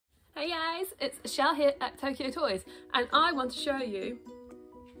Hey guys, it's Shell here at Tokyo Toys, and I want to show you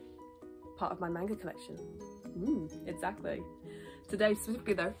part of my manga collection. Exactly. Today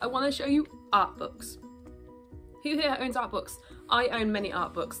specifically though, I want to show you art books. Who here owns art books? I own many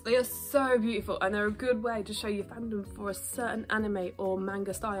art books. They are so beautiful and they're a good way to show your fandom for a certain anime or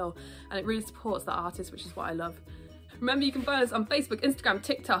manga style, and it really supports that artist, which is what I love. Remember, you can find us on Facebook, Instagram,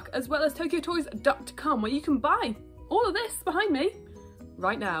 TikTok, as well as tokyotoys.com, where you can buy all of this behind me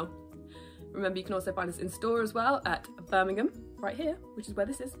right now. Remember, you can also find us in store as well at Birmingham, right here, which is where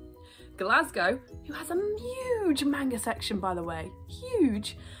this is. Glasgow, who has a huge manga section, by the way,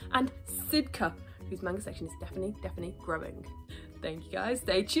 huge. And Sidcup, whose manga section is definitely growing. Thank you guys,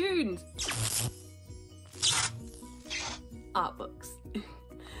 stay tuned. Art books.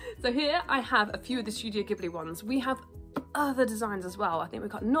 So here I have a few of the Studio Ghibli ones. We have other designs as well. I think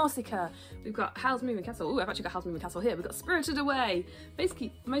we've got Nausicaa, we've got Howl's Moving Castle. Oh, I've actually got Howl's Moving Castle here. We've got Spirited Away.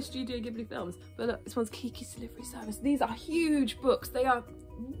 Basically, most Studio Ghibli films. But look, this one's Kiki's Delivery Service. These are huge books. They are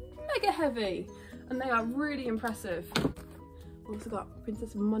mega heavy and they are really impressive. We've also got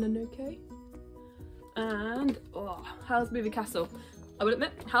Princess Mononoke and Howl's Moving Castle. I will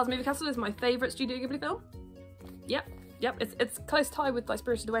admit, Howl's Moving Castle is my favourite Studio Ghibli film. Yep, it's close tie with like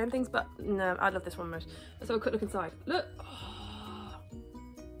Spirited Away and things, but no, I love this one most. Let's have a quick look inside. Look,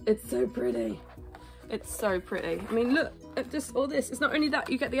 it's so pretty. It's so pretty. I mean, look at just all this. It's not only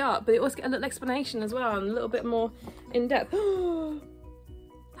that you get the art, but you also get a little explanation as well and a little bit more in depth.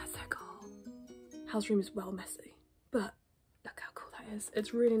 That's so cool. Howl's room is well messy, but look how cool that is.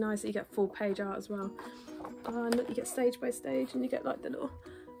 It's really nice that you get full page art as well. And look, you get stage by stage, and you get like the little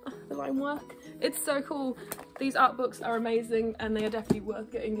the line work. It's so cool. These art books are amazing and they are definitely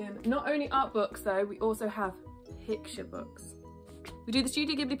worth getting in. Not only art books though, we also have picture books. We do the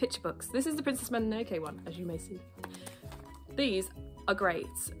Studio Ghibli picture books. This is the Princess Mononoke one, as you may see. These are great,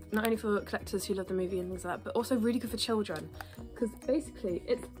 not only for collectors who love the movie and things like that, but also really good for children. Because basically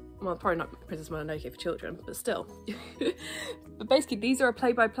it's, well, probably not Princess Mononoke for children, but still. But basically these are a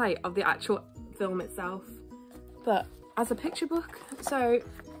play-by-play of the actual film itself, but as a picture book, so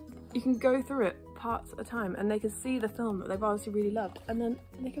you can go through it parts at a time and they can see the film that they've obviously really loved, and then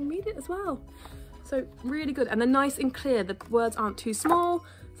they can read it as well. So really good, and they're nice and clear. The words aren't too small,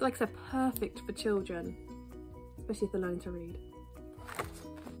 so like I said, perfect for children, especially if they're learning to read.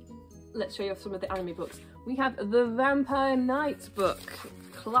 Let's show you off some of the anime books. We have the Vampire Knight book,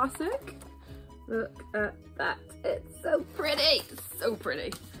 classic. Look at that, it's so pretty, so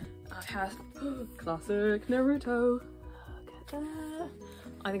pretty. I have classic Naruto. Look at that.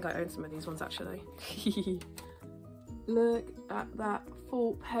 I think I own some of these ones actually. Look at that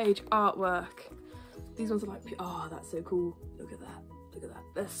full page artwork. These ones are like, oh, that's so cool. Look at that, look at that.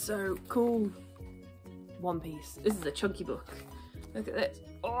 They're so cool. One Piece. This is a chunky book. Look at this.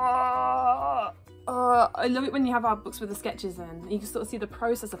 Oh, I love it when you have art books with the sketches in. You can sort of see the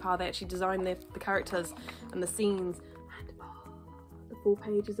process of how they actually design the characters and the scenes. And the full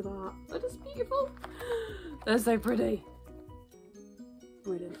pages of art. They're just beautiful. They're so pretty.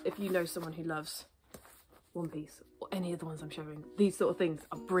 Brilliant. If you know someone who loves One Piece or any of the ones I'm showing, these sort of things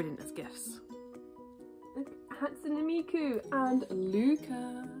are brilliant as gifts. Look, Hatsune Miku and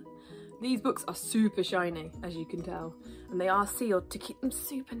Luca. These books are super shiny, as you can tell, and they are sealed to keep them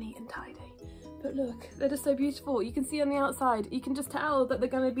super neat and tidy. But look, they're just so beautiful. You can see on the outside, you can just tell that they're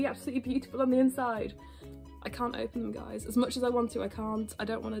going to be absolutely beautiful on the inside. I can't open them, guys. As much as I want to, I can't. I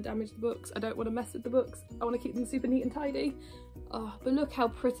don't want to damage the books. I don't want to mess with the books. I want to keep them super neat and tidy. Oh, but look how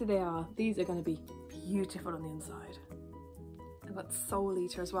pretty they are. These are going to be beautiful on the inside. I've got Soul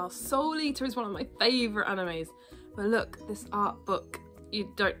Eater as well. Soul Eater is one of my favourite animes. But look, this art book.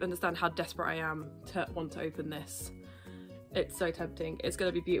 You don't understand how desperate I am to want to open this. It's so tempting. It's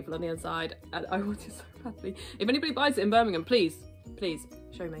going to be beautiful on the inside, and I want it so badly. If anybody buys it in Birmingham, please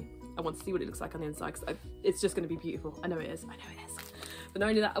show me. I want to see what it looks like on the inside, because it's just going to be beautiful. I know it is. I know it is. But not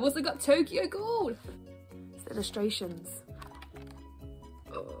only that, I've also got Tokyo Ghoul. It's illustrations.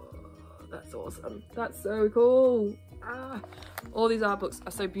 Oh, that's awesome. That's so cool. All these art books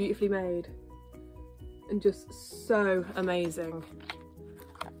are so beautifully made and just so amazing.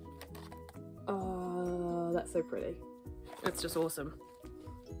 Oh, that's so pretty. It's just awesome.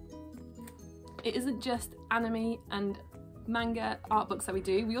 It isn't just anime and manga art books that we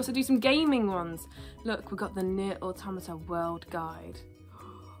do. We also do some gaming ones. Look, we've got the Nier Automata World Guide.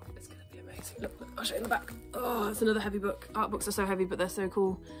 It's gonna be amazing. Look, I'll show you in the back. Oh, it's another heavy book. Art books are so heavy, but they're so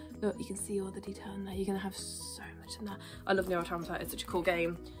cool. Look, you can see all the detail in there. You're gonna have so much in there. I love Nier Automata. It's such a cool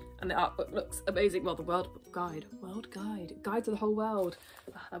game, and the art book looks amazing. Well, the world guide to the whole world.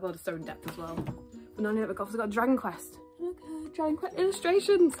 That world is so in depth as well. But not only that, we've also got Dragon Quest. Look at giant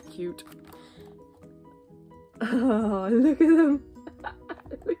illustrations. Cute. Oh, look at them.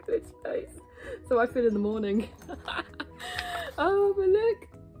 Look at its face. So I feel in the morning. Oh, but look.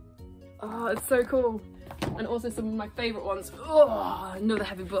 Oh, it's so cool. And also some of my favourite ones. Oh, another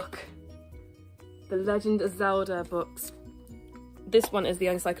heavy book. The Legend of Zelda books. This one is the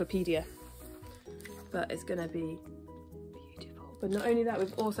encyclopedia. But it's gonna be beautiful. But not only that,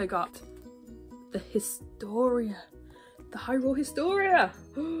 we've also got the Historia. The Hyrule Historia.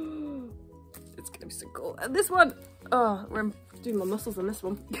 It's gonna be so cool. And this one, oh, I'm doing my muscles on this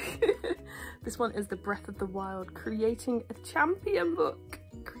one. This one is the Breath of the Wild, Creating a Champion book.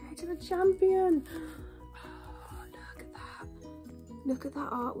 Creating a champion. Oh, look at that. Look at that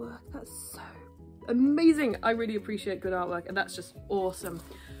artwork. That's so amazing. I really appreciate good artwork, and that's just awesome.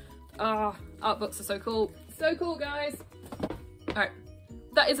 Ah, art books are so cool. So cool, guys. All right.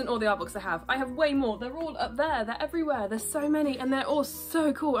 That isn't all the art books I have. I have way more. They're all up there. They're everywhere. There's so many, and they're all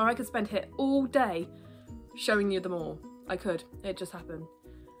so cool. And I could spend here all day showing you them all. I could. It just happened.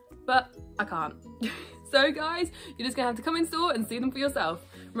 But I can't. So guys, you're just gonna have to come in store and see them for yourself.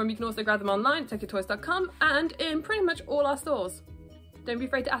 Remember, you can also grab them online at TokyOToys.com and in pretty much all our stores. Don't be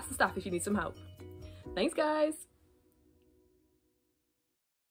afraid to ask the staff if you need some help. Thanks, guys.